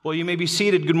Well, you may be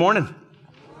seated. Good morning.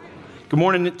 Good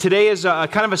morning. Today is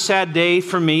kind of a sad day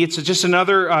for me. It's just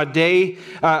another day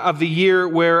of the year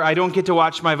where I don't get to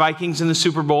watch my Vikings in the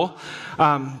Super Bowl.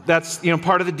 That's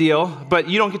part of the deal. But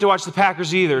you don't get to watch the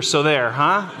Packers either. So there,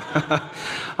 huh?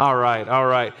 All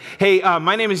right. Hey,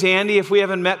 my name is Andy. If we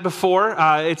haven't met before,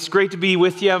 it's great to be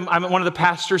with you. I'm one of the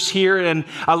pastors here, and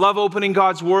I love opening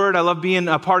God's Word. I love being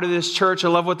a part of this church. I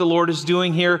love what the Lord is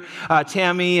doing here.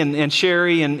 Tammy and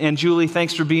Sherry and Julie,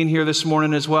 thanks for being here this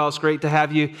morning as well. It's great to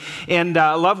have you. And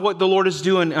I love what the Lord is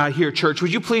doing here, church.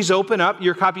 Would you please open up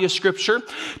your copy of Scripture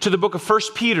to the book of 1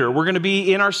 Peter? We're going to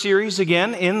be in our series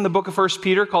again in the book of 1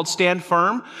 Peter called Stand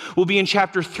Firm. We'll be in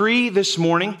chapter 3 this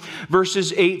morning,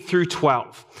 verses 8 through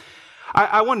 12.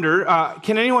 I wonder,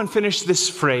 can anyone finish this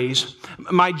phrase?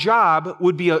 My job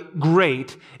would be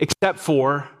great except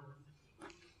for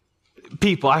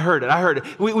people. I heard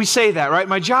it. We say that, right?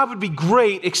 My job would be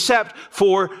great except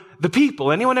for the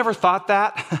people. Anyone ever thought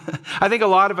that? I think a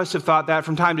lot of us have thought that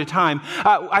from time to time.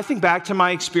 I think back to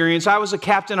my experience. I was a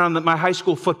captain on my high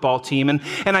school football team, and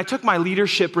I took my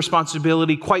leadership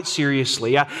responsibility quite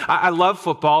seriously. I love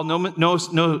football. No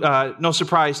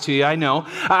surprise to you, I know.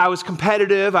 I was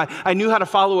competitive. I knew how to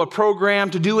follow a program,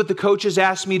 to do what the coaches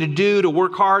asked me to do, to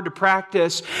work hard, to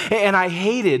practice, and I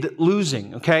hated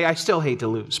losing, okay? I still hate to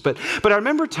lose. But I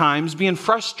remember times being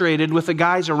frustrated with the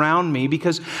guys around me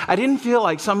because I didn't feel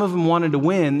like some of them wanted to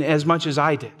win as much as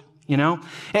I did,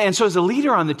 And so as a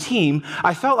leader on the team,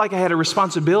 I felt like I had a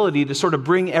responsibility to sort of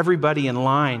bring everybody in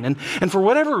line. And for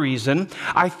whatever reason,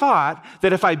 I thought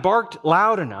that if I barked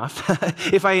loud enough,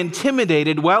 if I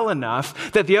intimidated well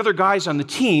enough, that the other guys on the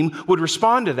team would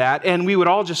respond to that, and we would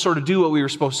all just sort of do what we were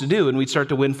supposed to do, and we'd start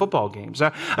to win football games.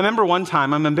 I remember one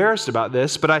time, I'm embarrassed about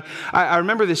this, but I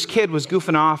remember this kid was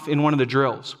goofing off in one of the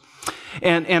drills.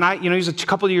 And he was a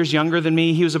couple of years younger than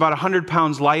me. He was about 100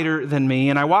 pounds lighter than me.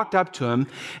 And I walked up to him,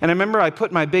 and I remember I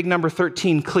put my big number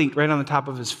 13 cleat right on the top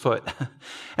of his foot.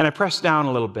 And I pressed down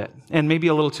a little bit, and maybe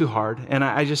a little too hard. And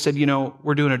I just said,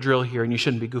 we're doing a drill here, and you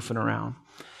shouldn't be goofing around.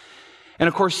 And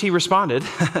of course, he responded,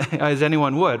 as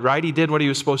anyone would, right? He did what he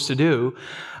was supposed to do.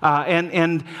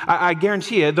 And I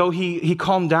guarantee you, though he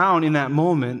calmed down in that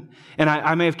moment, and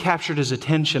I may have captured his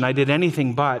attention, I did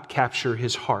anything but capture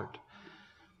his heart.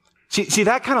 See,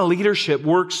 that kind of leadership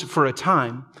works for a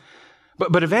time,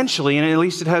 but eventually, and at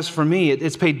least it has for me,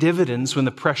 it's paid dividends when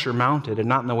the pressure mounted and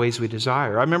not in the ways we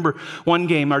desire. I remember one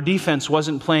game, our defense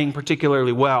wasn't playing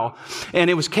particularly well, and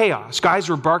it was chaos. Guys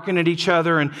were barking at each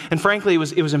other, and frankly, it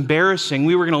was embarrassing.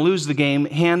 We were going to lose the game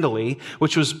handily,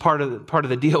 which was part of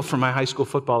the deal from my high school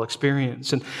football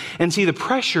experience. And see, the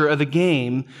pressure of the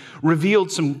game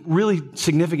revealed some really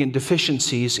significant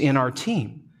deficiencies in our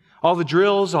team. All the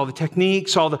drills, all the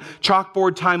techniques, all the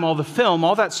chalkboard time, all the film,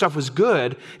 all that stuff was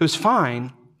good. It was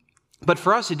fine. But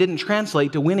for us, it didn't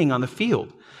translate to winning on the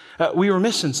field. We were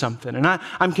missing something. And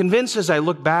I'm convinced as I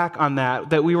look back on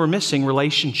that we were missing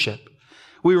relationship.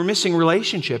 We were missing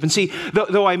relationship. And see,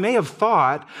 though I may have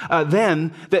thought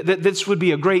then that this would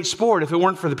be a great sport if it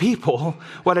weren't for the people,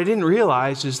 what I didn't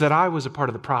realize is that I was a part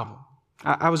of the problem.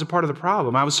 I was a part of the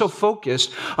problem. I was so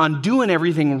focused on doing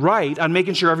everything right, on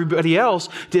making sure everybody else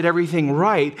did everything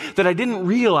right, that I didn't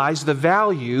realize the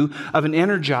value of an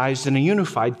energized and a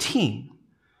unified team.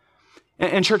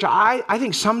 And church, I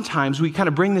think sometimes we kind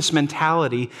of bring this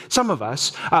mentality, some of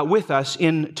us, with us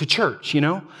into church,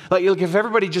 Like if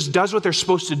everybody just does what they're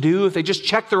supposed to do, if they just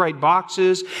check the right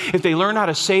boxes, if they learn how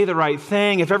to say the right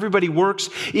thing, if everybody works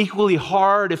equally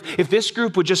hard, if this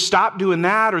group would just stop doing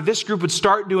that, or this group would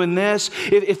start doing this,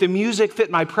 if the music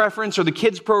fit my preference, or the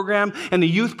kids program and the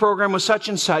youth program was such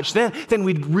and such, then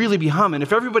we'd really be humming.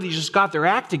 If everybody just got their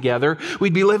act together,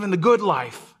 we'd be living the good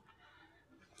life.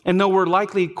 And though we're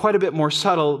likely quite a bit more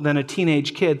subtle than a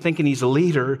teenage kid thinking he's a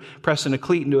leader, pressing a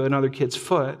cleat into another kid's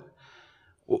foot,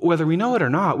 whether we know it or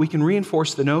not, we can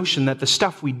reinforce the notion that the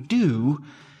stuff we do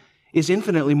is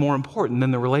infinitely more important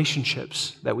than the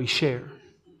relationships that we share.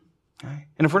 Okay?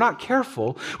 And if we're not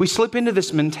careful, we slip into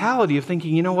this mentality of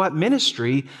thinking,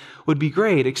 ministry would be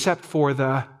great except for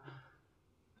the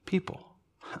people.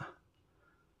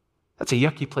 That's a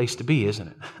yucky place to be, isn't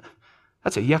it?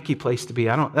 That's a yucky place to be.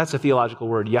 That's a theological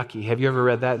word, yucky. Have you ever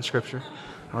read that in Scripture?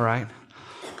 All right.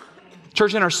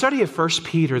 Church, in our study of 1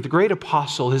 Peter, the great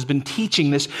apostle has been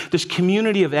teaching this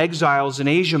community of exiles in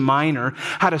Asia Minor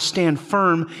how to stand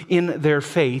firm in their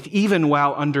faith, even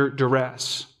while under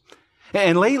duress.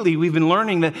 And lately, we've been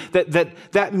learning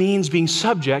that means being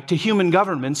subject to human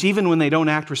governments, even when they don't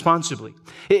act responsibly.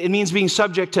 It means being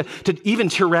subject to even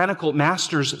tyrannical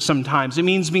masters sometimes. It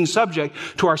means being subject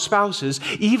to our spouses,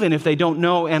 even if they don't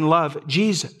know and love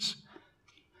Jesus.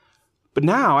 But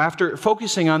now, after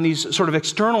focusing on these sort of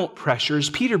external pressures,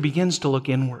 Peter begins to look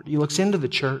inward. He looks into the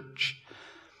church,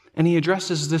 and he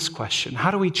addresses this question: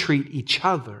 how do we treat each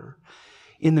other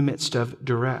in the midst of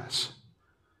duress?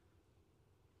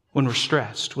 When we're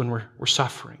stressed, when we're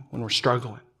suffering, when we're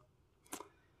struggling.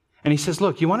 And he says,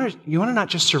 look, you want to not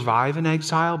just survive in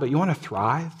exile, but you want to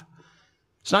thrive?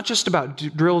 It's not just about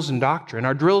drills and doctrine.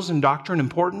 Are drills and doctrine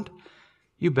important?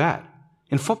 You bet.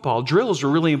 In football, drills are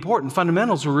really important.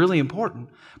 Fundamentals are really important.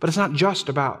 But it's not just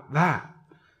about that.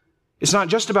 It's not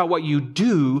just about what you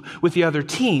do with the other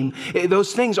team.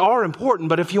 Those things are important,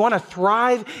 but if you want to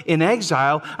thrive in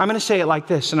exile, I'm going to say it like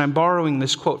this, and I'm borrowing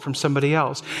this quote from somebody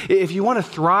else. If you want to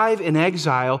thrive in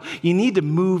exile, you need to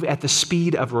move at the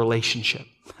speed of relationship.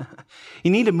 You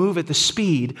need to move at the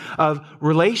speed of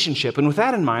relationship. And with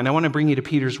that in mind, I want to bring you to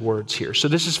Peter's words here. So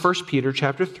this is 1 Peter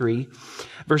chapter 3,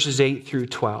 verses 8 through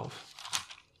 12.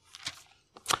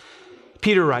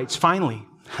 Peter writes, finally,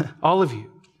 all of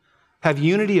you, have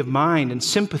unity of mind and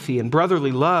sympathy and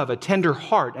brotherly love, a tender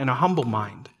heart and a humble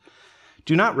mind.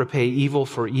 Do not repay evil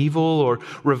for evil or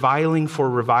reviling for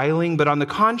reviling, but on the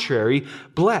contrary,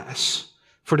 bless.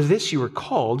 For to this you are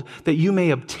called, that you may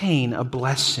obtain a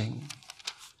blessing.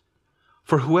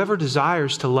 For whoever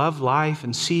desires to love life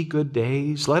and see good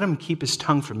days, let him keep his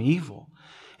tongue from evil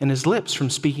and his lips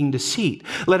from speaking deceit.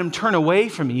 Let him turn away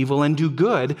from evil and do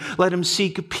good. Let him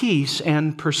seek peace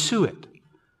and pursue it.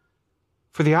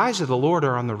 For the eyes of the Lord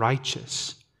are on the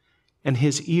righteous, and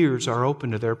his ears are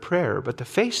open to their prayer, but the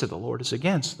face of the Lord is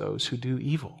against those who do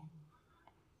evil.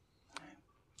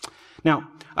 Now,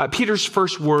 Peter's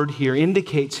first word here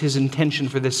indicates his intention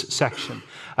for this section.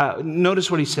 Notice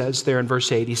what he says there in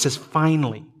verse 8. He says,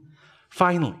 finally,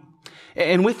 finally.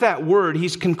 And with that word,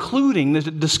 he's concluding the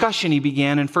discussion he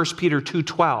began in 1 Peter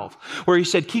 2:12, where he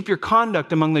said, keep your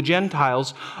conduct among the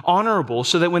Gentiles honorable,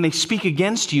 so that when they speak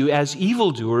against you as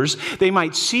evildoers, they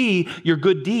might see your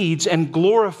good deeds and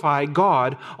glorify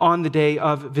God on the day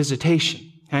of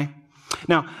visitation. Okay?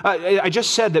 Now, I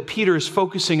just said that Peter is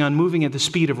focusing on moving at the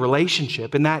speed of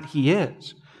relationship, and that he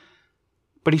is.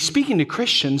 But he's speaking to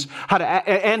Christians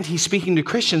he's speaking to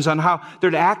Christians on how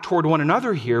they're to act toward one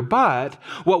another here. But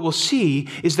what we'll see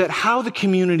is that how the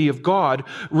community of God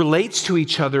relates to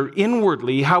each other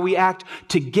inwardly, how we act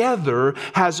together,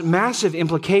 has massive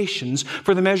implications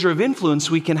for the measure of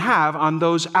influence we can have on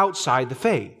those outside the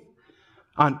faith,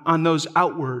 on those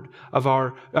outward of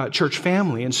our church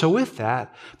family. And so with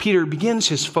that, Peter begins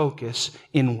his focus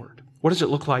inward. What does it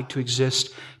look like to exist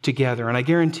together? And I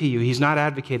guarantee you, he's not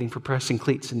advocating for pressing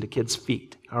cleats into kids'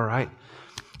 feet, all right?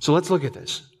 So let's look at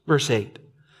this. Verse 8,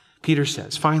 Peter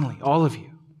says, finally, all of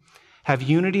you have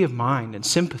unity of mind and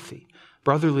sympathy,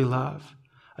 brotherly love,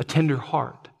 a tender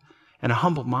heart, and a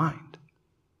humble mind.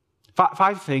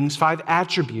 Five things, five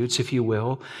attributes, if you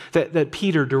will, that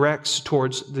Peter directs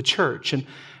towards the church. And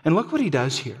look what he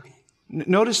does here.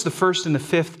 Notice the first and the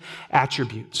fifth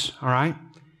attributes, all right?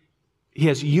 He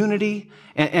has unity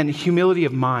and humility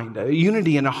of mind,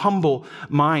 unity and a humble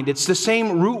mind. It's the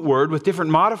same root word with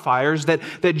different modifiers that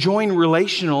join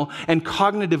relational and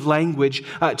cognitive language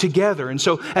together. And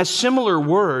so as similar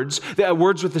words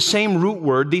with the same root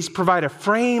word, these provide a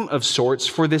frame of sorts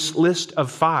for this list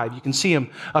of five. You can see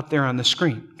them up there on the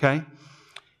screen, okay?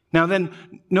 Now then,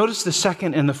 notice the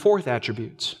second and the fourth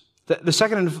attributes. The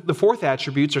second and the fourth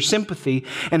attributes are sympathy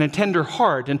and a tender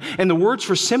heart. And the words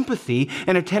for sympathy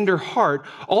and a tender heart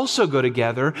also go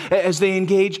together as they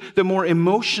engage the more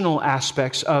emotional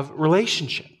aspects of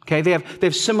relationship. Okay, they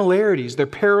have similarities. They're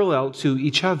parallel to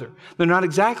each other. They're not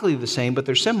exactly the same, but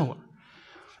they're similar.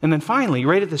 And then finally,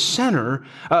 right at the center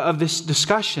of this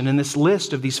discussion and this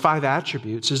list of these five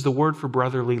attributes is the word for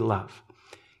brotherly love.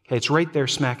 Okay, it's right there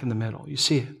smack in the middle. You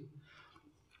see it.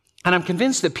 And I'm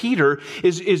convinced that Peter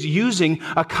is using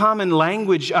a common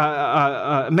language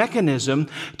mechanism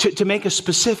to make a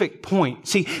specific point.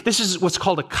 See, this is what's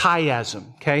called a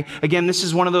chiasm. Okay, again, this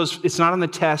is one of those. It's not on the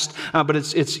test, but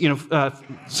it's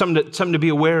something to be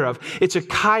aware of. It's a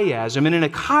chiasm, and in a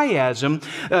chiasm,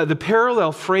 the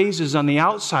parallel phrases on the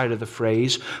outside of the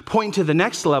phrase point to the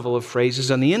next level of phrases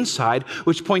on the inside,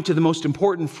 which point to the most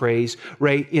important phrase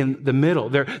right in the middle.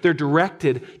 They're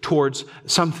directed towards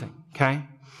something. Okay.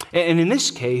 And in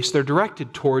this case, they're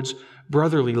directed towards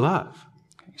brotherly love.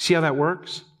 See how that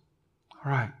works?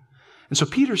 All right. And so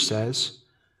Peter says,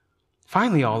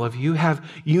 finally, all of you have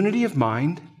unity of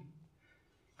mind,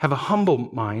 have a humble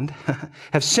mind,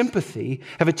 have sympathy,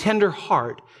 have a tender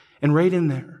heart, and right in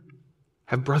there,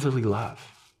 have brotherly love.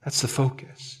 That's the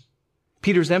focus.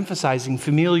 Peter's emphasizing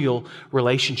familial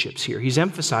relationships here. He's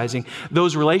emphasizing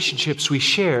those relationships we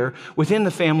share within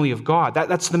the family of God.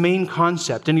 That's the main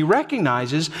concept. And he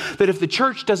recognizes that if the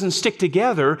church doesn't stick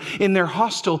together in their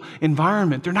hostile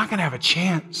environment, they're not going to have a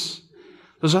chance.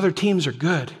 Those other teams are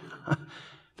good.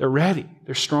 They're ready.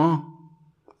 They're strong.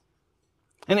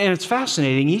 And it's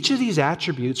fascinating. Each of these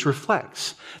attributes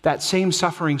reflects that same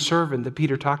suffering servant that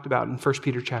Peter talked about in 1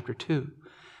 Peter chapter 2.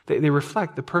 They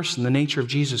reflect the person, the nature of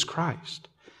Jesus Christ.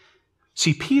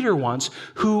 See, Peter wants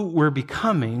who we're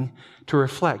becoming to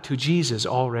reflect who Jesus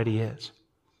already is.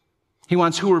 He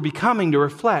wants who we're becoming to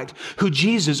reflect who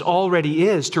Jesus already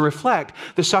is, to reflect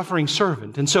the suffering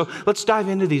servant. And so let's dive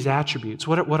into these attributes.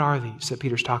 What are these that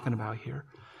Peter's talking about here?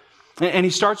 And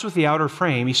he starts with the outer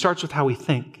frame. He starts with how we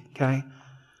think, okay?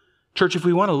 Church, if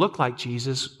we want to look like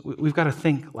Jesus, we've got to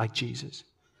think like Jesus.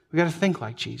 We've got to think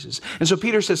like Jesus. And so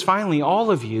Peter says, finally, all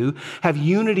of you have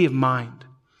unity of mind.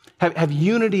 Have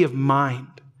unity of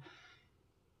mind.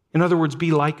 In other words,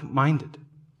 be like-minded.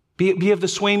 Be of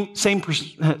the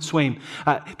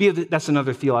that's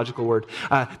another theological word.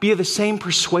 Be of the same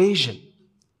persuasion.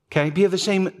 Okay, be of the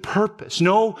same purpose.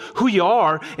 Know who you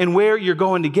are and where you're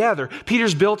going together.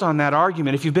 Peter's built on that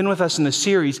argument. If you've been with us in the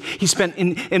series, he spent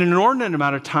an inordinate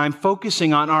amount of time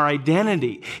focusing on our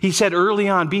identity. He said early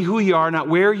on, be who you are, not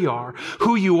where you are.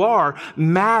 Who you are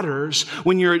matters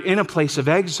when you're in a place of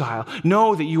exile.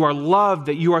 Know that you are loved,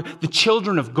 that you are the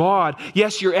children of God.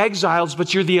 Yes, you're exiles,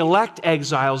 but you're the elect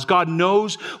exiles. God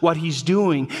knows what He's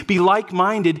doing. Be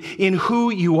like-minded in who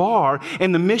you are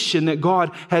and the mission that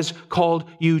God has called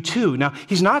you to. Now,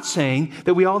 he's not saying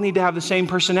that we all need to have the same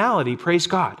personality. Praise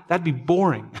God. That'd be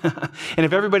boring. And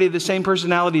if everybody had the same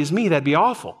personality as me, that'd be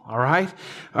awful. All right?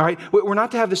 All right? We're not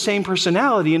to have the same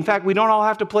personality. In fact, we don't all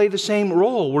have to play the same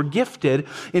role. We're gifted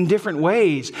in different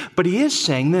ways. But he is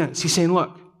saying this. He's saying,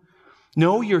 look,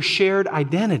 know your shared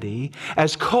identity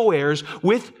as co-heirs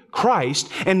with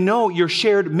Christ, and know your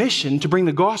shared mission to bring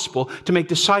the gospel to make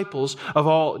disciples of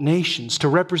all nations, to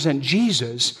represent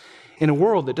Jesus in a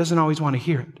world that doesn't always want to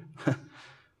hear it.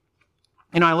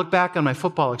 I look back on my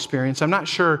football experience. I'm not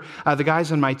sure the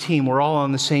guys on my team were all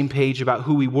on the same page about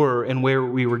who we were and where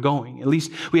we were going. At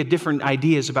least we had different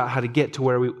ideas about how to get to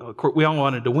where we all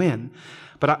wanted to win.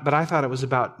 But I thought it was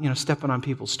about, stepping on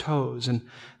people's toes, and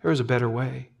there was a better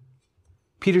way.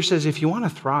 Peter says, if you want to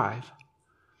thrive,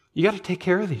 you got to take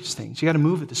care of these things. You got to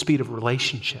move at the speed of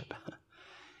relationship.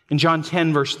 In John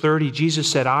 10, verse 30, Jesus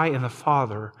said, I and the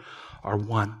Father are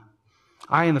one.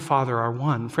 I and the Father are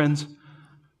one. Friends,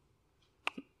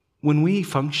 when we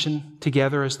function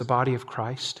together as the body of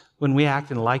Christ, when we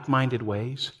act in like-minded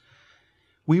ways,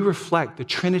 we reflect the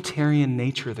Trinitarian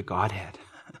nature of the Godhead.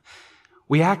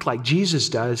 We act like Jesus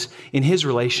does in His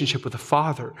relationship with the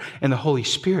Father and the Holy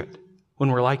Spirit when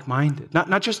we're like-minded.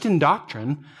 Not just in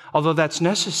doctrine, although that's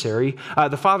necessary.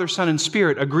 The Father, Son, and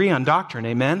Spirit agree on doctrine,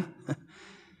 amen?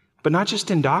 But not just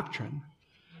in doctrine,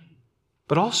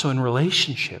 but also in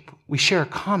relationship. We share a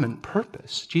common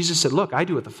purpose. Jesus said, look, I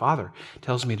do what the Father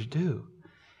tells me to do.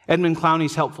 Edmund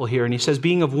Clowney's helpful here, and he says,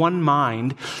 being of one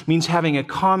mind means having a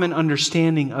common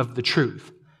understanding of the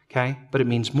truth, okay? But it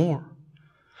means more.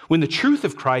 When the truth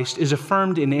of Christ is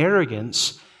affirmed in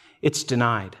arrogance, it's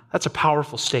denied. That's a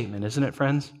powerful statement, isn't it,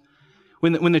 friends?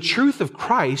 When the truth of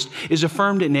Christ is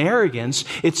affirmed in arrogance,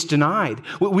 it's denied.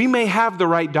 We may have the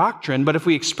right doctrine, but if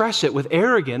we express it with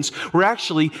arrogance, we're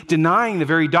actually denying the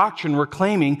very doctrine we're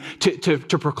claiming to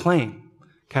proclaim.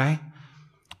 Okay?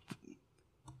 It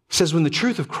says when the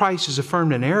truth of Christ is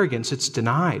affirmed in arrogance, it's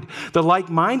denied. The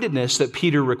like-mindedness that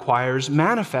Peter requires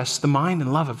manifests the mind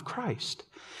and love of Christ.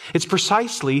 It's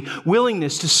precisely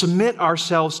willingness to submit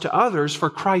ourselves to others for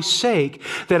Christ's sake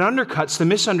that undercuts the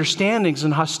misunderstandings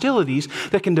and hostilities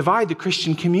that can divide the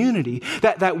Christian community.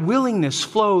 That willingness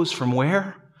flows from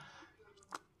where?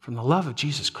 From the love of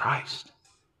Jesus Christ.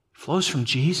 It flows from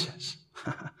Jesus.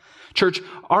 Church,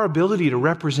 our ability to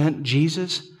represent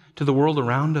Jesus to the world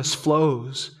around us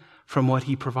flows from what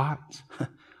He provides.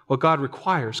 What God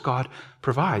requires, God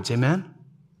provides. Amen?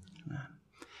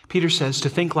 Peter says to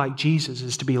think like Jesus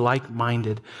is to be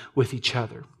like-minded with each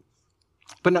other.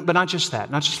 But not just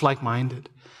that, not just like-minded.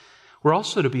 We're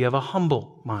also to be of a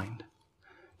humble mind.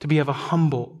 To be of a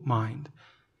humble mind.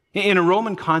 In a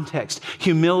Roman context,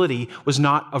 humility was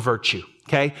not a virtue,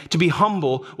 okay? To be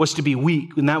humble was to be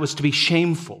weak, and that was to be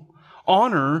shameful.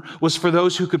 Honor was for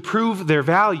those who could prove their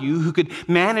value, who could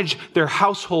manage their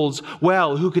households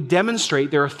well, who could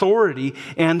demonstrate their authority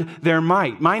and their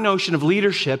might. My notion of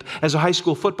leadership as a high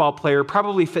school football player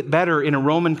probably fit better in a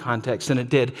Roman context than it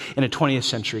did in a 20th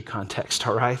century context,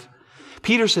 all right?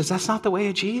 Peter says that's not the way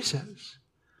of Jesus.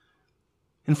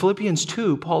 In Philippians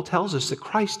 2, Paul tells us that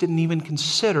Christ didn't even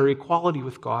consider equality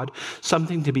with God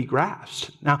something to be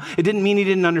grasped. Now, it didn't mean he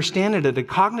didn't understand it at a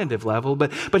cognitive level,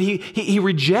 but he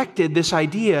rejected this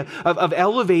idea of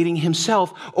elevating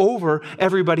himself over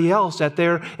everybody else at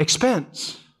their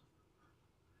expense.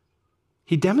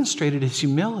 He demonstrated his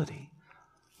humility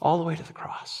all the way to the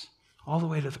cross. All the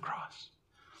way to the cross.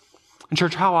 And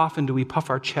church, how often do we puff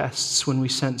our chests when we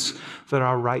sense that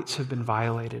our rights have been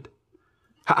violated?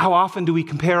 How often do we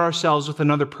compare ourselves with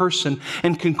another person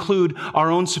and conclude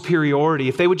our own superiority?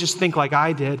 If they would just think like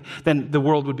I did, then the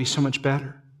world would be so much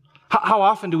better. How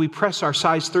often do we press our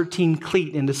size 13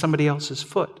 cleat into somebody else's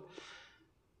foot?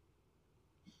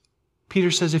 Peter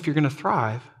says if you're going to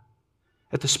thrive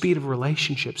at the speed of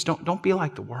relationships, don't be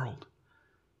like the world.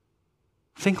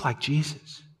 Think like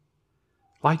Jesus,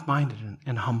 like-minded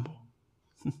and humble.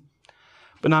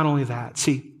 But not only that,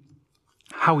 see,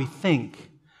 how we think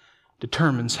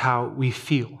determines how we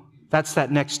feel. That's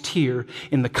that next tier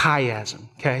in the chiasm,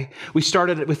 okay? We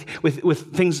started it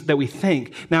with things that we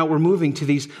think. Now we're moving to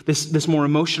this more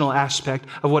emotional aspect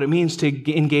of what it means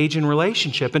to engage in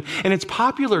relationship. And it's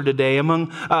popular today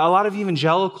among a lot of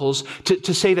evangelicals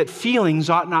to say that feelings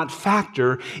ought not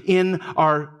factor in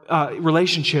our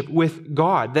relationship with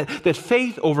God. That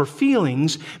faith over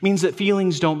feelings means that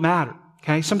feelings don't matter,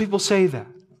 okay? Some people say that.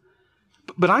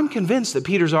 But I'm convinced that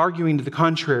Peter's arguing to the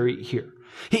contrary here.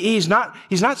 He's not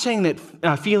saying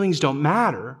that feelings don't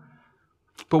matter,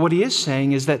 but what he is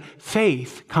saying is that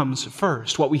faith comes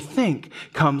first. What we think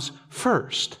comes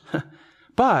first.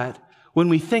 But when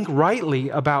we think rightly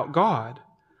about God,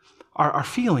 our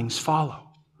feelings follow.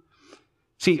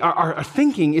 See, our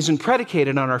thinking isn't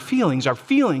predicated on our feelings. Our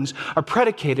feelings are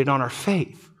predicated on our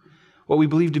faith, what we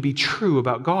believe to be true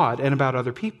about God and about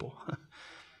other people.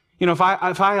 You know, if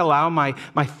I allow my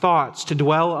thoughts to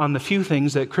dwell on the few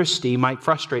things that Christy might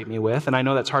frustrate me with, and I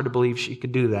know that's hard to believe she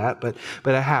could do that, but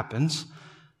it happens,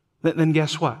 then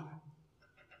guess what?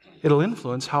 It'll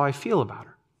influence how I feel about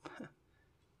her.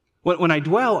 When I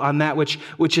dwell on that which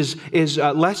is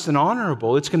less than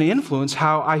honorable, it's going to influence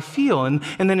how I feel, and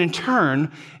then in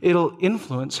turn, it'll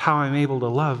influence how I'm able to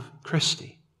love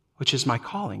Christy, which is my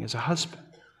calling as a husband.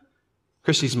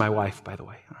 Christy's my wife, by the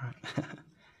way. All right.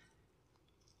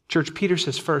 Church, Peter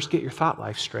says first, get your thought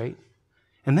life straight,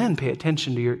 and then pay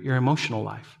attention to your emotional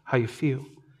life, how you feel.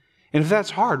 And if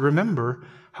that's hard, remember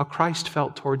how Christ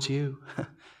felt towards you.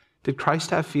 Did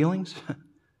Christ have feelings?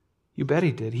 You bet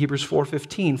he did. Hebrews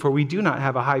 4:15, for we do not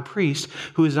have a high priest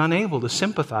who is unable to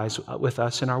sympathize with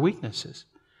us in our weaknesses.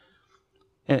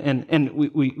 And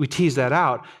we tease that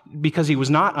out because he was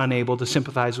not unable to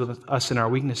sympathize with us in our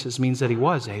weaknesses means that he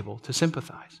was able to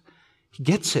sympathize. He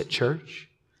gets it, church.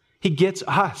 He gets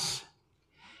us.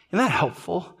 Isn't that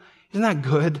helpful? Isn't that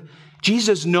good?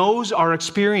 Jesus knows our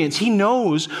experience. He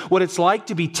knows what it's like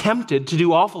to be tempted to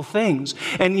do awful things,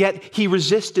 and yet he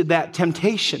resisted that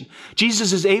temptation.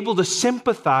 Jesus is able to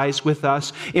sympathize with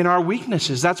us in our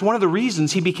weaknesses. That's one of the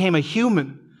reasons he became a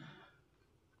human.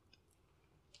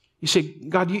 You say,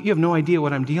 God, you have no idea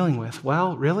what I'm dealing with.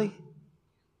 Well, really?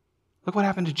 Look what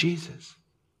happened to Jesus.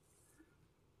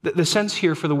 The sense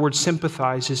here for the word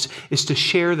sympathize is to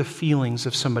share the feelings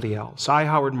of somebody else. I.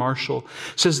 Howard Marshall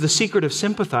says the secret of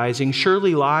sympathizing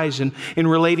surely lies in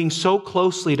relating so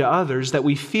closely to others that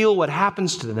we feel what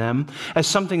happens to them as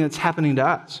something that's happening to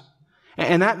us.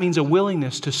 And that means a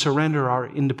willingness to surrender our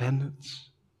independence.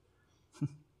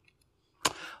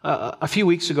 A few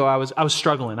weeks ago, I was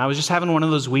struggling. I was just having one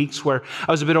of those weeks where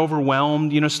I was a bit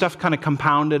overwhelmed. You know, stuff kind of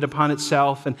compounded upon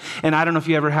itself. And I don't know if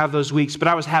you ever have those weeks, but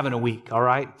I was having a week, all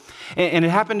right? And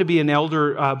it happened to be an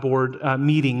elder board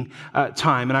meeting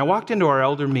time. And I walked into our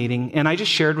elder meeting, and I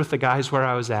just shared with the guys where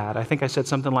I was at. I think I said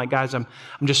something like, guys, I'm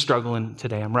just struggling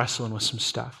today. I'm wrestling with some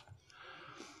stuff.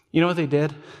 You know what they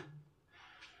did?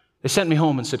 They sent me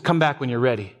home and said, come back when you're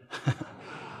ready.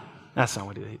 That's not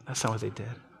what they did.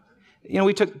 You know,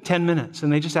 we took 10 minutes,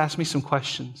 and they just asked me some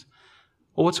questions.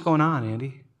 Well, what's going on,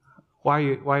 Andy? Why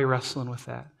are you wrestling with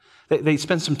that? They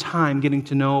spent some time getting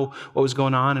to know what was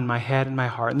going on in my head and my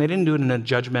heart, and they didn't do it in a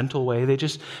judgmental way. They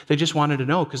just wanted to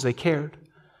know because they cared.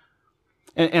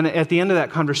 And at the end of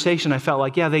that conversation, I felt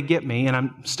like, yeah, they get me, and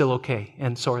I'm still okay,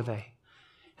 and so are they.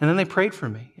 And then they prayed for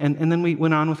me, and then we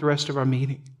went on with the rest of our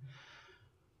meeting.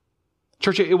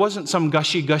 Church, it wasn't some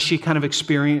gushy kind of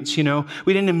experience, you know.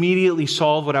 We didn't immediately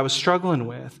solve what I was struggling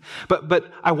with.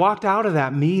 But I walked out of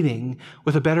that meeting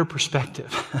with a better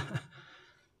perspective.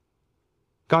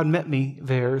 God met me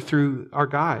there through our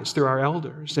guys, through our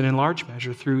elders, and in large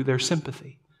measure through their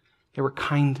sympathy. They were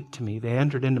kind to me. They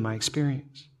entered into my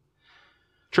experience.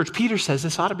 Church, Peter says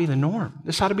this ought to be the norm.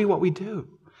 This ought to be what we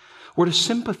do. We're to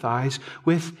sympathize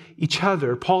with each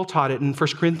other. Paul taught it in 1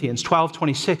 Corinthians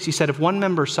 12:26. He said, if one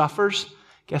member suffers,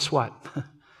 guess what?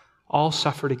 All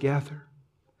suffer together.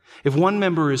 If one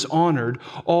member is honored,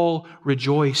 all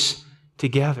rejoice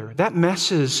together. That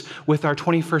messes with our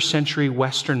 21st century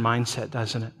Western mindset,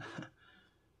 doesn't it?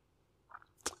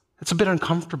 It's a bit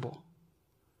uncomfortable.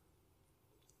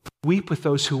 We weep with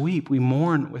those who weep. We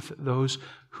mourn with those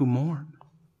who mourn.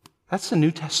 That's the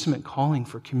New Testament calling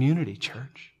for community,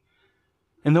 church.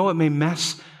 And though it may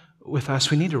mess with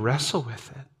us, we need to wrestle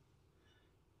with it.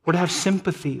 We're to have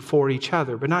sympathy for each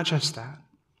other, but not just that.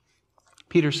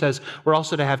 Peter says we're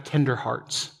also to have tender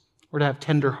hearts. We're to have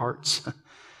tender hearts.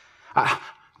 I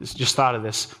just thought of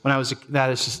this.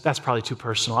 That's probably too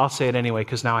personal. I'll say it anyway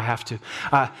because now I have to.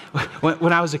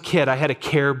 When I was a kid, I had a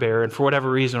Care Bear, and for whatever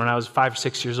reason, when I was 5 or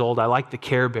 6 years old, I liked the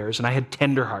Care Bears, and I had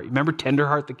Tenderheart. You remember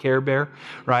Tenderheart, the Care Bear,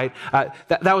 right?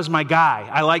 That was my guy.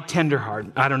 I like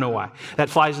Tenderheart. I don't know why. That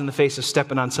flies in the face of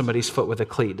stepping on somebody's foot with a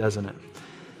cleat, doesn't it?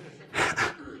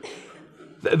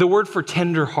 The word for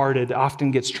tender-hearted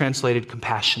often gets translated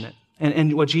compassionate.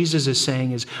 And what Jesus is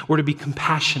saying is we're to be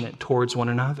compassionate towards one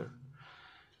another.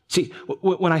 See,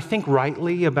 when I think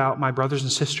rightly about my brothers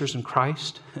and sisters in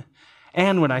Christ,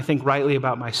 and when I think rightly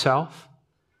about myself,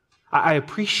 I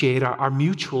appreciate our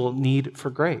mutual need for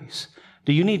grace.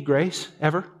 Do you need grace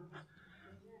ever?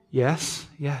 Yes,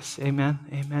 amen,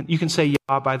 amen. You can say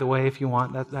yeah, by the way, if you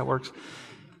want. That works.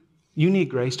 You need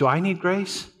grace. Do I need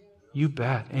grace? You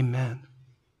bet, amen.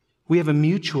 We have a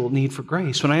mutual need for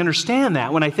grace. When I understand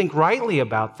that, when I think rightly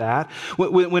about that,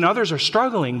 when others are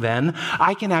struggling, then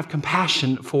I can have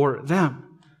compassion for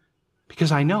them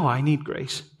because I know I need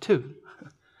grace too.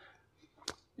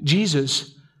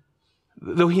 Jesus,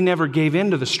 though he never gave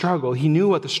in to the struggle, he knew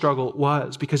what the struggle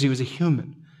was because he was a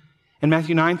human. And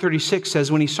Matthew 9:36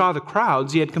 says, when he saw the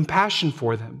crowds, he had compassion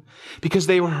for them because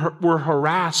they were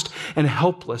harassed and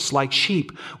helpless like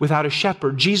sheep without a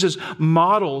shepherd. Jesus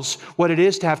models what it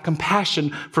is to have compassion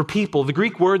for people. The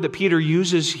Greek word that Peter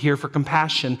uses here for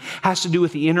compassion has to do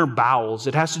with the inner bowels.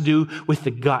 It has to do with the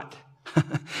gut.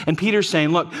 And Peter's saying,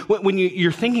 look, when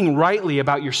you're thinking rightly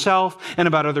about yourself and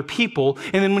about other people,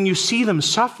 and then when you see them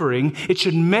suffering, it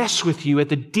should mess with you at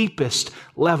the deepest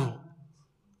level.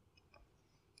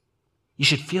 You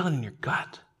should feel it in your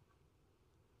gut.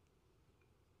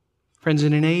 Friends,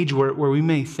 in an age where we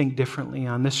may think differently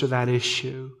on this or that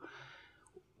issue,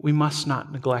 we must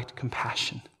not neglect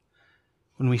compassion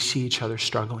when we see each other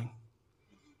struggling,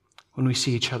 when we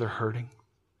see each other hurting,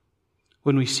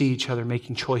 when we see each other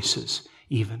making choices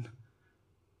even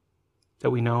that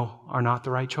we know are not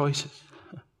the right choices.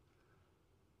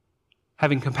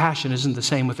 Having compassion isn't the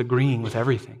same with agreeing with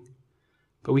everything,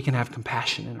 but we can have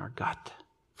compassion in our gut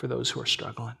for those who are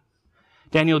struggling.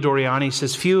 Daniel Doriani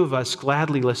says, few of us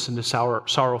gladly listen to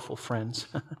sorrowful friends.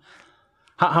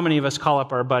 How many of us call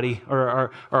up our buddy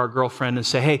or our girlfriend and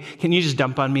say, hey, can you just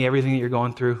dump on me everything that you're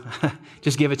going through?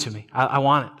 Just give it to me. I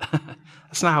want it.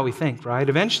 That's not how we think, right?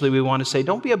 Eventually we want to say,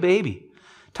 don't be a baby.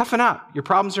 Toughen up. Your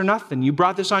problems are nothing. You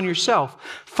brought this on yourself.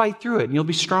 Fight through it and you'll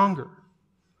be stronger.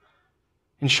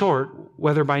 In short,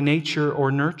 whether by nature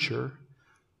or nurture,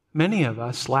 many of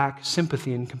us lack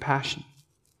sympathy and compassion.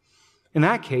 In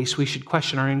that case, we should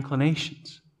question our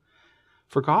inclinations.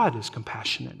 For God is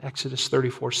compassionate, Exodus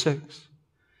 34:6.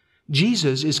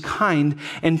 Jesus is kind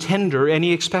and tender, and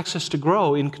he expects us to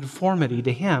grow in conformity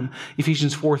to him,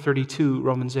 Ephesians 4:32,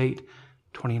 Romans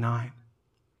 8:29.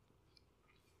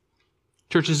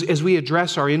 Churches, as we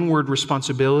address our inward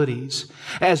responsibilities,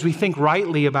 as we think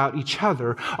rightly about each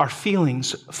other, our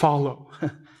feelings follow.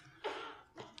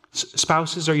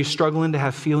 Spouses, are you struggling to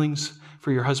have feelings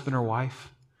for your husband or wife?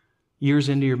 Years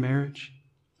into your marriage?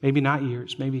 Maybe not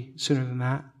years, maybe sooner than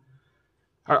that.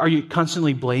 Are you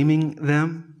constantly blaming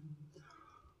them?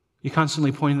 You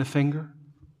constantly pointing the finger?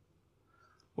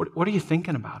 What are you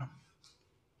thinking about them?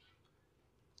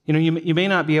 You know, you may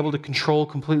not be able to control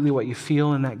completely what you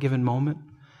feel in that given moment,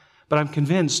 but I'm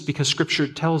convinced because Scripture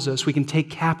tells us we can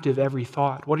take captive every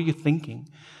thought. What are you thinking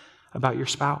about your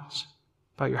spouse,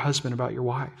 about your husband, about your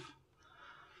wife,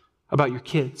 about your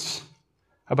kids,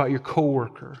 about your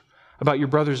coworker, about your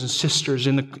brothers and sisters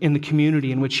in the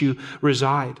community in which you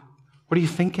reside? What are you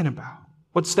thinking about?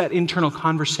 What's that internal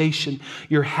conversation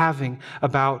you're having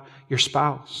about your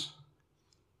spouse,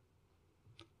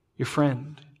 your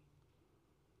friend,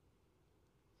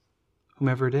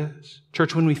 whomever it is?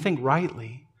 Church, when we think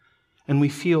rightly and we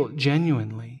feel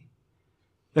genuinely,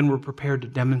 then we're prepared to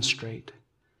demonstrate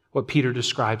what Peter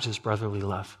describes as brotherly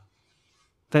love.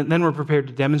 Then we're prepared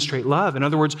to demonstrate love. In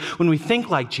other words, when we think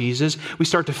like Jesus, we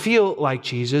start to feel like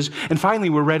Jesus, and finally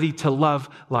we're ready to love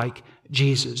like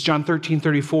Jesus. John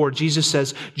 13:34, Jesus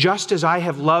says, just as I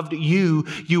have loved you,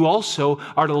 you also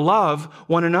are to love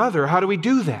one another. How do we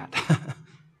do that?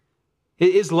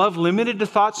 Is love limited to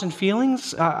thoughts and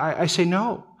feelings? I say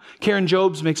no. Karen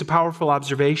Jobes makes a powerful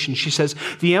observation. She says,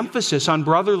 the emphasis on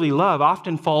brotherly love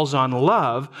often falls on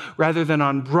love rather than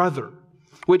on brother,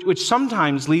 which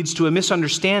sometimes leads to a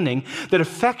misunderstanding that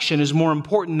affection is more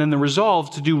important than the resolve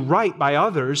to do right by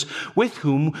others with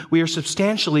whom we are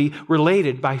substantially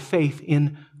related by faith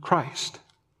in Christ.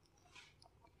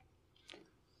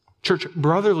 Church,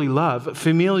 brotherly love,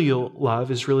 familial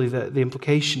love is really the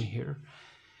implication here,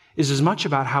 is as much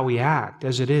about how we act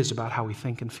as it is about how we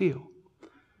think and feel.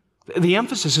 The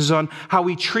emphasis is on how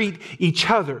we treat each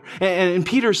other. And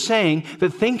Peter's saying that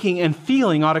thinking and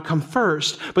feeling ought to come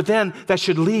first, but then that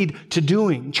should lead to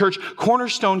doing. Church,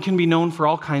 Cornerstone can be known for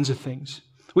all kinds of things.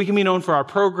 We can be known for our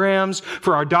programs,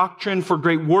 for our doctrine, for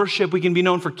great worship. We can be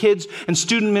known for kids and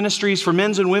student ministries, for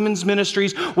men's and women's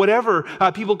ministries. Whatever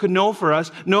people could know for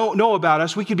us, know about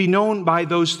us, we could be known by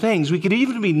those things. We could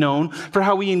even be known for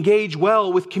how we engage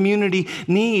well with community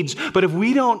needs. But if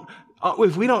we don't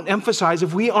emphasize,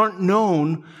 if we aren't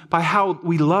known by how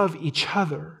we love each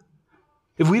other,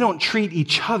 if we don't treat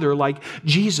each other like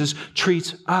Jesus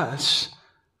treats us,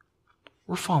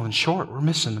 we're falling short. We're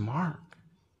missing the mark.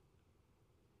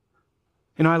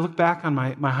 You know, I look back on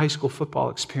my high school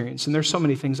football experience, and there's so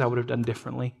many things I would have done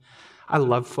differently. I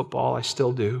love football. I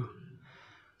still do.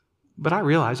 But I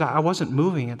realized I wasn't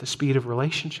moving at the speed of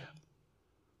relationship.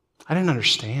 I didn't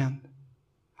understand.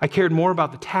 I cared more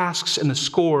about the tasks and the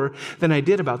score than I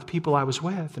did about the people I was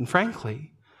with. And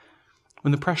frankly,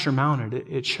 when the pressure mounted,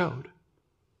 it showed.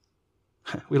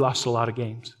 We lost a lot of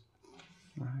games.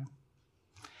 Right?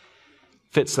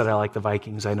 Fits that I like the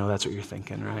Vikings. I know that's what you're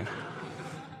thinking, right?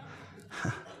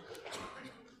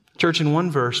 Church, in one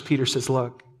verse, Peter says,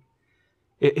 look,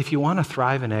 if you want to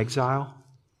thrive in exile,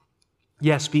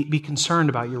 yes, be concerned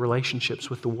about your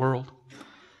relationships with the world,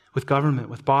 with government,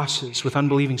 with bosses, with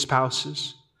unbelieving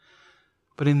spouses.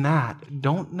 But in that,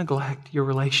 don't neglect your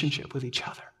relationship with each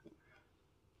other.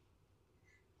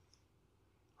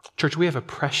 Church, we have a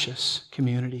precious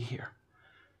community here.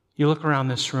 You look around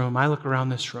this room, I look around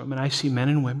this room, and I see men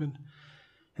and women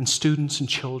and students and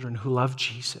children who love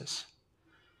Jesus.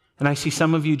 And I see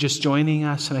some of you just joining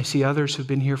us, and I see others who've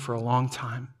been here for a long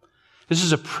time. This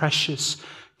is a precious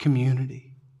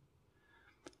community.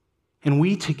 And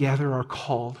we together are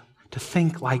called to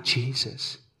think like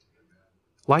Jesus,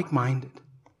 like-minded,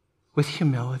 with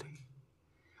humility.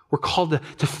 We're called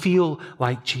to feel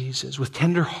like Jesus, with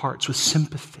tender hearts, with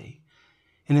sympathy.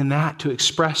 And in that, to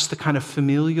express the kind of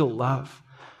familial love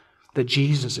that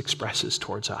Jesus expresses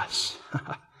towards us.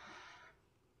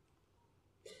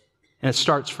 And it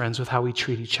starts, friends, with how we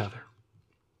treat each other.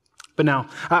 But now,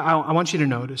 I want you to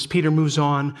notice, Peter moves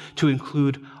on to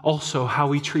include also how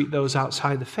we treat those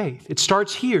outside the faith. It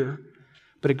starts here,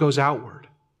 but it goes outward.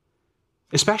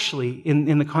 Especially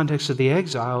in the context of the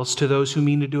exiles, to those who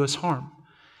mean to do us harm.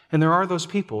 And there are those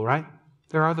people, right?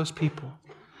 There are those people.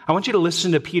 I want you to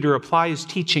listen to Peter apply his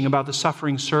teaching about the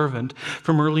suffering servant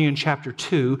from earlier in chapter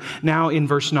 2, now in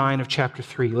verse 9 of chapter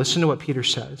 3. Listen to what Peter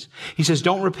says. He says,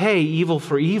 don't repay evil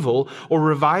for evil or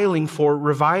reviling for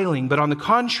reviling, but on the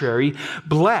contrary,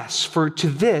 bless, for to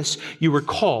this you were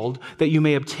called, that you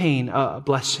may obtain a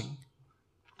blessing.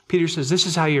 Peter says, this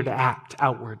is how you're to act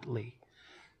outwardly.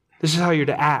 This is how you're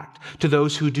to act to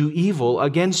those who do evil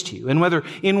against you. And whether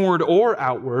inward or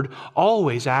outward,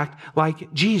 always act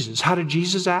like Jesus. How did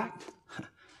Jesus act?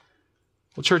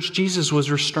 Well, church, Jesus was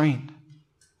restrained.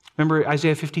 Remember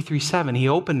Isaiah 53:7, he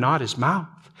opened not his mouth.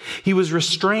 He was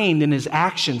restrained in his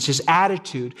actions, his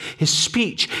attitude, his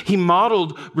speech. He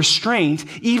modeled restraint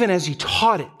even as he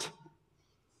taught it.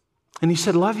 And he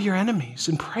said, love your enemies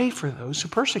and pray for those who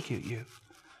persecute you.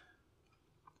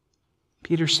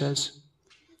 Peter says,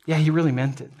 yeah, he really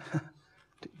meant it.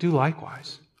 Do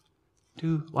likewise.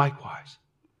 Do likewise.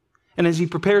 And as he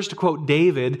prepares to quote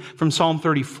David from Psalm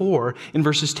 34 in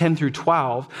verses 10 through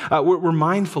 12, we're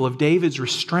mindful of David's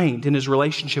restraint in his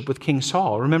relationship with King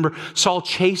Saul. Remember, Saul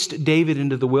chased David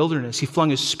into the wilderness. He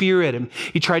flung his spear at him.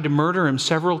 He tried to murder him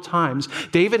several times.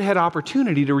 David had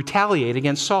opportunity to retaliate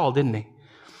against Saul, didn't he?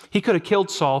 He could have killed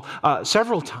Saul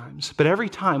several times, but every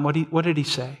time, what did he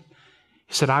say?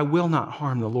 He said, I will not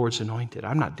harm the Lord's anointed.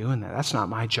 I'm not doing that. That's not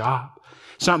my job.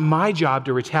 It's not my job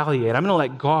to retaliate. I'm going to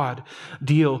let God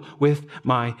deal with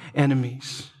my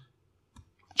enemies.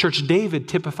 Church, David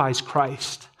typifies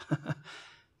Christ.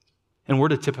 And we're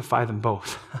to typify them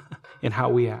both in how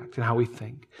we act and how we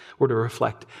think. We're to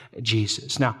reflect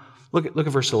Jesus. Now, look at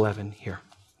verse 11 here.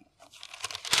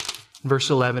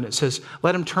 Verse 11, it says,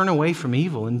 let him turn away from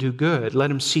evil and do good. Let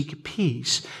him seek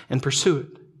peace and pursue it.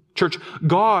 Church,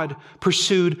 God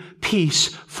pursued peace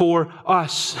for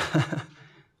us.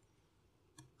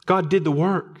 God did the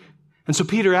work. And so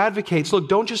Peter advocates, look,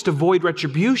 don't just avoid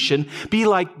retribution. Be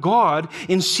like God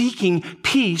in seeking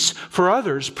peace for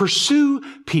others. Pursue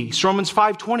peace. Romans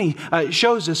 5:20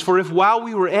 shows us, for if while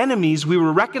we were enemies, we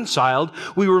were reconciled,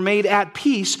 we were made at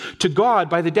peace to God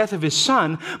by the death of his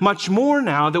Son, much more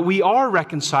now that we are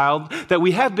reconciled, that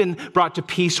we have been brought to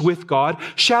peace with God,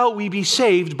 shall we be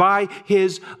saved by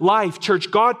his life. Church,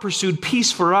 God pursued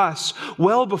peace for us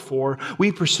well before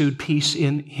we pursued peace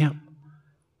in him.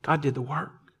 God did the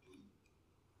work.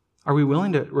 Are we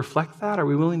willing to reflect that? Are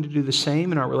we willing to do the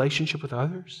same in our relationship with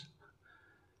others?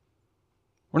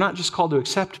 We're not just called to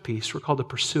accept peace, we're called to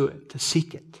pursue it, to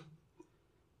seek it.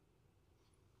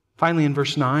 Finally, in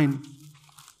verse 9,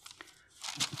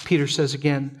 Peter says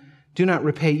again, do not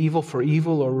repay evil for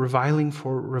evil or reviling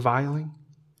for reviling,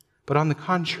 but on the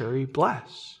contrary,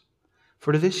 bless.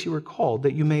 For to this you were called,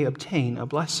 that you may obtain a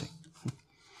blessing.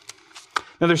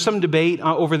 Now, there's some debate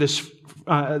over this,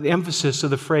 the emphasis of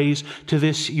the phrase, to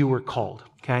this you were called,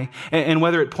 okay? And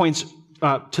whether it points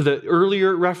to the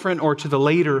earlier referent or to the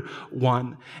later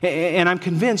one. And I'm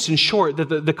convinced, in short, that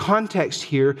the context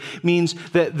here means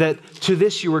that to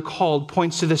this you were called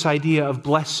points to this idea of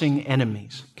blessing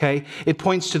enemies, okay? It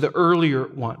points to the earlier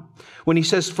one. When he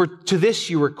says, for to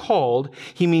this you were called,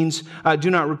 he means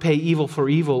do not repay evil for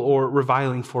evil or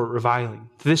reviling for reviling.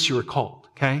 To this you were called,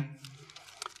 okay?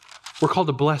 We're called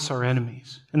to bless our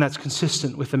enemies, and that's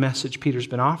consistent with the message Peter's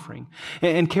been offering.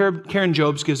 And Karen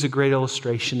Jobes gives a great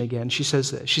illustration again. She says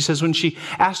this. She says when she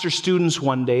asked her students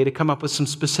one day to come up with some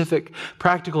specific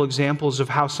practical examples of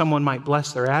how someone might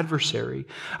bless their adversary,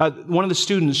 one of the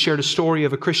students shared a story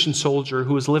of a Christian soldier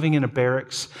who was living in a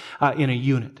barracks in a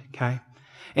unit, okay?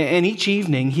 And each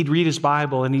evening, he'd read his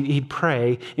Bible and he'd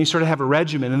pray, and he'd sort of have a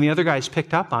regimen, and the other guys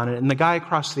picked up on it, and the guy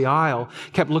across the aisle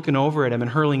kept looking over at him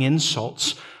and hurling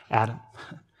insults at him.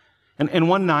 And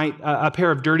one night, a pair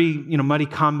of dirty, muddy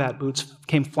combat boots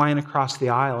came flying across the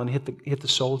aisle and hit the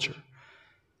soldier.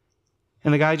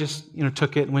 And the guy just,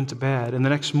 took it and went to bed. And the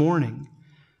next morning,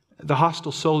 the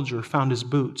hostile soldier found his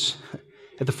boots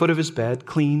at the foot of his bed,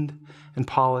 cleaned and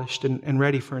polished and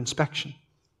ready for inspection.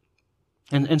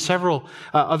 And several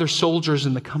other soldiers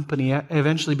in the company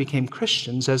eventually became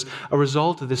Christians as a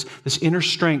result of this inner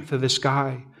strength of this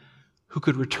guy who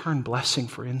could return blessing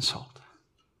for insult.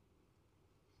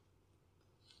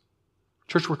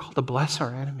 Church, we're called to bless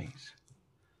our enemies.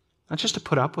 Not just to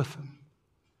put up with them,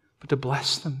 but to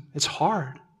bless them. It's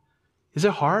hard. Is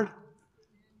it hard?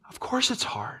 Of course it's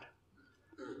hard.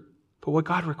 But what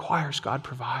God requires, God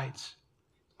provides.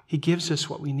 He gives us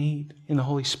what we need in the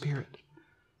Holy Spirit.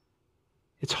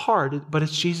 It's hard, but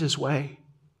it's Jesus' way.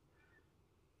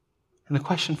 And the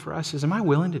question for us is, am I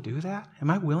willing to do that? Am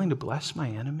I willing to bless my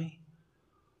enemy?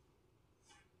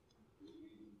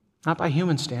 Not by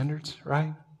human standards,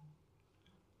 right?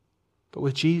 But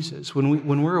with Jesus,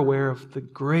 when we're aware of the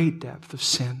great depth of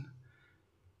sin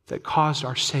that caused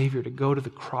our Savior to go to the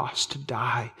cross to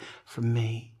die for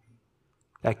me,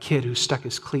 that kid who stuck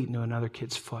his cleat into another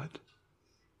kid's foot,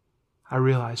 I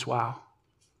realize, wow,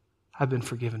 I've been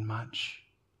forgiven much.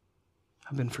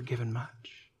 I've been forgiven much.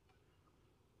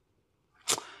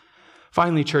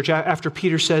 Finally, church, after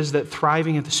Peter says that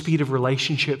thriving at the speed of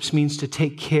relationships means to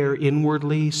take care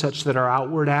inwardly such that our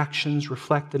outward actions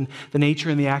reflect the nature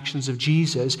and the actions of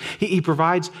Jesus, he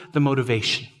provides the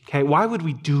motivation. Okay, why would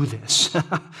we do this?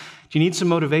 Do you need some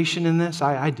motivation in this?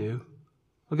 I do.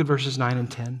 Look at verses 9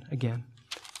 and 10 again.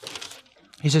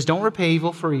 He says, don't repay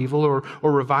evil for evil or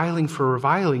reviling for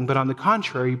reviling, but on the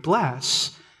contrary,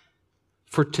 bless.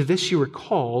 For to this you were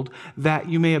called, that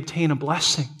you may obtain a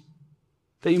blessing.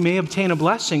 That you may obtain a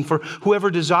blessing. For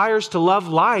whoever desires to love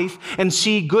life and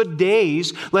see good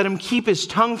days, let him keep his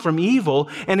tongue from evil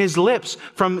and his lips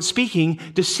from speaking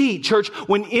deceit. Church,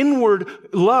 when inward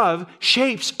love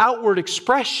shapes outward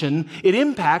expression, it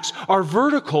impacts our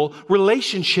vertical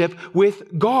relationship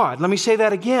with God. Let me say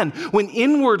that again. When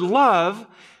inward love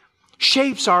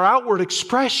shapes our outward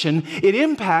expression, it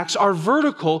impacts our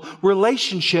vertical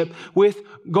relationship with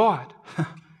God.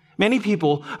 Many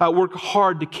people work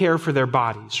hard to care for their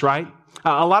bodies, right?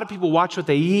 A lot of people watch what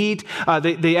they eat,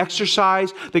 they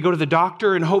exercise, they go to the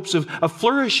doctor in hopes of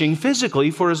flourishing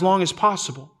physically for as long as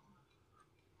possible.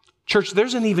 Church,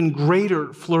 there's an even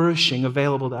greater flourishing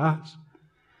available to us.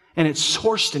 And it's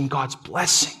sourced in God's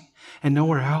blessing and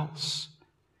nowhere else.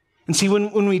 And see,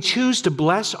 when we choose to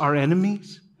bless our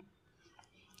enemies,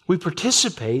 we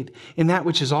participate in that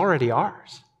which is already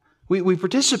ours. We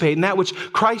participate in that which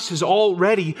Christ has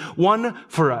already won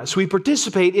for us. We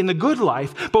participate in the good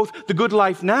life, both the good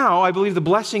life now. I believe the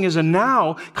blessing is a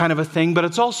now kind of a thing, but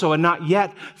it's also a not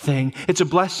yet thing. It's a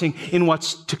blessing in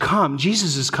what's to come.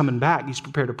 Jesus is coming back. He's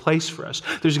prepared a place for us.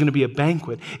 There's going to be a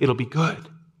banquet. It'll be good.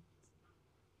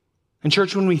 And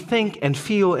church, when we think and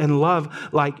feel and love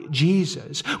like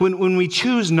Jesus, when we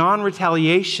choose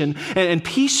non-retaliation and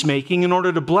peacemaking in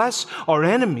order to bless our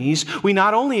enemies, we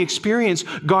not only experience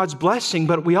God's blessing,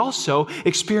 but we also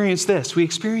experience this. We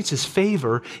experience His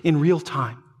favor in real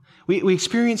time. We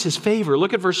experience His favor.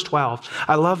 Look at verse 12.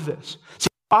 I love this. See,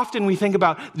 often we think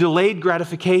about delayed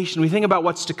gratification. We think about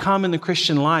what's to come in the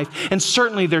Christian life. And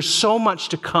certainly there's so much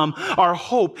to come. Our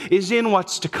hope is in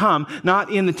what's to come,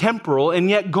 not in the temporal. And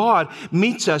yet God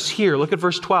meets us here. Look at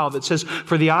verse 12. It says,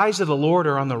 "For the eyes of the Lord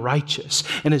are on the righteous,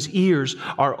 and His ears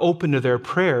are open to their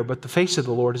prayer. But the face of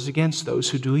the Lord is against those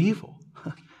who do evil."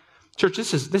 Church,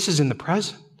 this is in the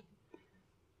present.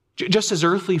 Just as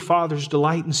earthly fathers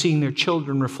delight in seeing their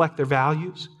children reflect their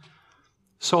values,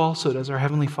 so also does our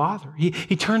Heavenly Father.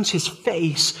 He turns His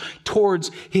face towards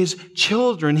His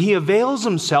children. He avails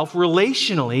Himself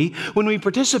relationally when we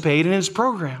participate in His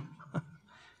program.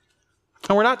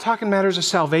 And we're not talking matters of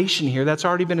salvation here. That's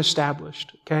already been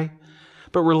established, okay?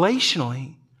 But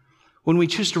relationally, when we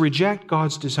choose to reject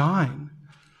God's design,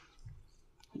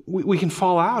 we can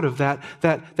fall out of that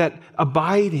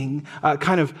abiding,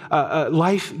 kind of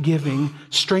life-giving,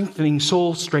 strengthening,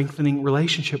 soul-strengthening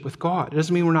relationship with God. It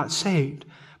doesn't mean we're not saved,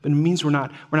 but it means we're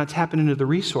not tapping into the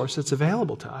resource that's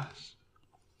available to us.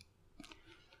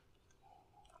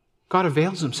 God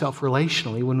avails Himself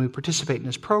relationally when we participate in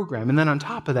His program. And then on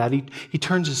top of that, He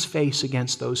turns His face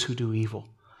against those who do evil.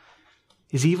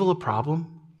 Is evil a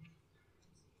problem?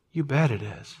 You bet it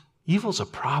is. Evil's a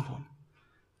problem.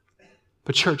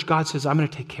 But church, God says, I'm going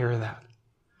to take care of that.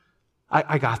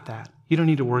 I got that. You don't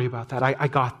need to worry about that. I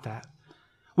got that.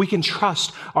 We can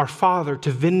trust our Father to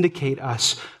vindicate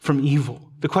us from evil.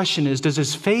 The question is, does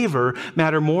His favor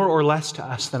matter more or less to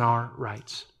us than our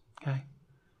rights? Okay?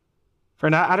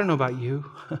 Friend, I don't know about you,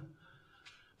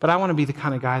 but I want to be the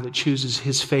kind of guy that chooses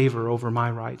His favor over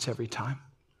my rights every time.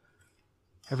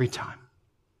 Every time.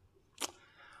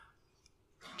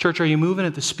 Church, are you moving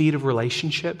at the speed of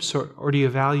relationships, or do you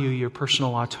value your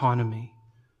personal autonomy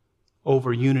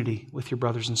over unity with your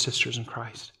brothers and sisters in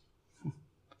Christ?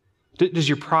 Does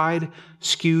your pride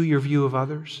skew your view of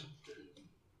others?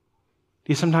 Do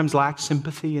you sometimes lack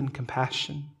sympathy and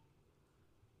compassion?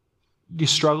 Do you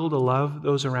struggle to love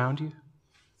those around you?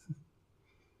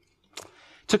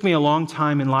 It took me a long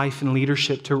time in life and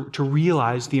leadership to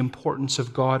realize the importance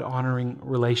of God-honoring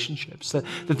relationships, that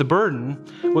the burden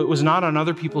was not on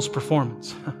other people's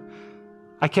performance.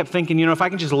 I kept thinking, if I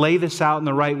can just lay this out in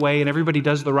the right way and everybody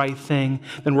does the right thing,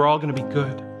 then we're all going to be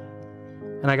good.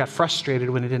 And I got frustrated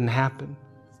when it didn't happen.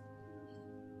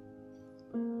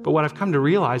 But what I've come to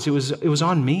realize, it was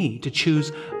on me to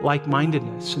choose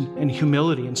like-mindedness and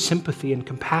humility and sympathy and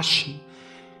compassion.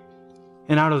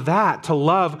 And out of that, to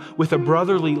love with a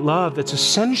brotherly love that's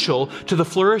essential to the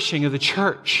flourishing of the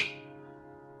church.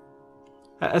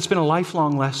 That's been a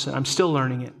lifelong lesson. I'm still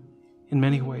learning it in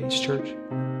many ways, church.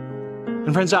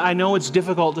 And friends, I know it's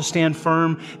difficult to stand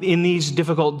firm in these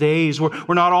difficult days.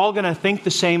 We're not all going to think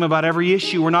the same about every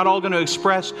issue. We're not all going to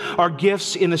express our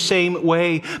gifts in the same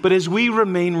way. But as we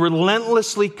remain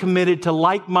relentlessly committed to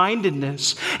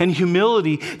like-mindedness and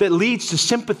humility that leads to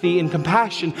sympathy and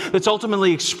compassion that's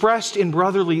ultimately expressed in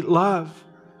brotherly love,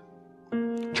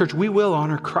 church, we will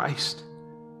honor Christ.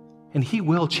 And He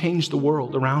will change the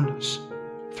world around us,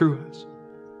 through us.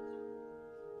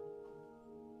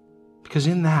 Because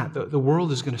in that, the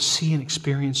world is going to see and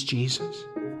experience Jesus.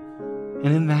 And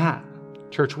in that,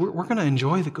 church, we're going to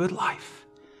enjoy the good life,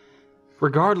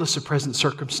 regardless of present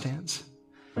circumstance.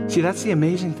 See, that's the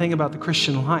amazing thing about the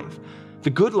Christian life. The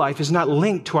good life is not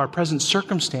linked to our present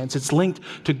circumstance. It's linked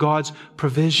to God's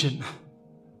provision.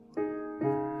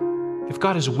 If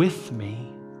God is with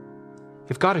me,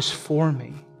 if God is for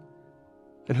me,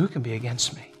 then who can be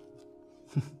against me?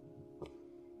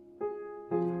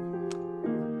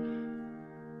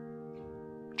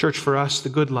 Church, for us, the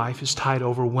good life is tied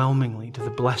overwhelmingly to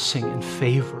the blessing and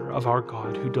favor of our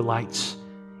God who delights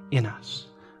in us.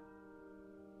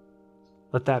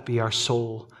 Let that be our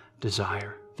sole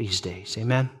desire these days.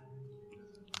 Amen?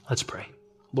 Let's pray.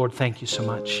 Lord, thank you so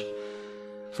much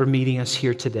for meeting us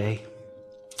here today.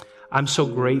 I'm so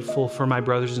grateful for my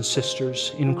brothers and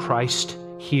sisters in Christ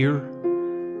here,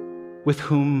 with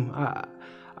whom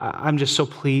I'm just so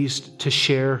pleased to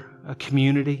share a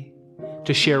community,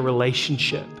 to share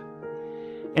relationship.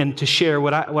 and to share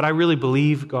what I really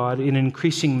believe, God, in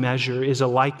increasing measure is a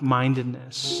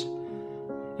like-mindedness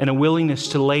and a willingness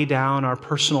to lay down our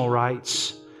personal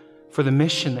rights for the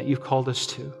mission that you've called us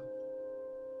to.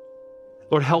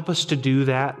 Lord, help us to do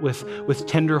that with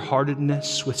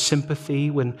tenderheartedness, with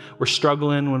sympathy when we're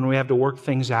struggling, when we have to work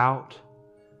things out.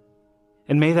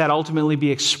 And may that ultimately be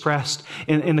expressed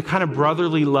in the kind of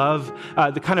brotherly love,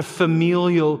 the kind of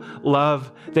familial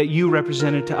love that you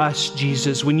represented to us,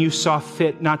 Jesus, when you saw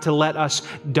fit not to let us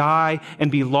die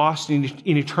and be lost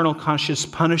in eternal conscious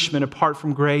punishment apart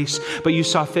from grace, but you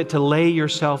saw fit to lay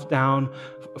yourself down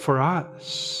for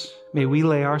us. May we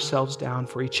lay ourselves down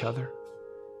for each other,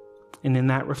 and in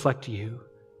that reflect you.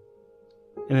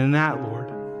 And in that,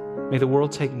 Lord, may the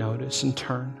world take notice and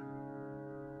turn.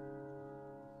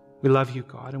 We love you,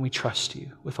 God, and we trust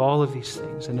you with all of these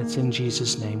things. And it's in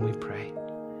Jesus' name we pray.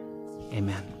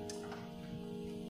 Amen.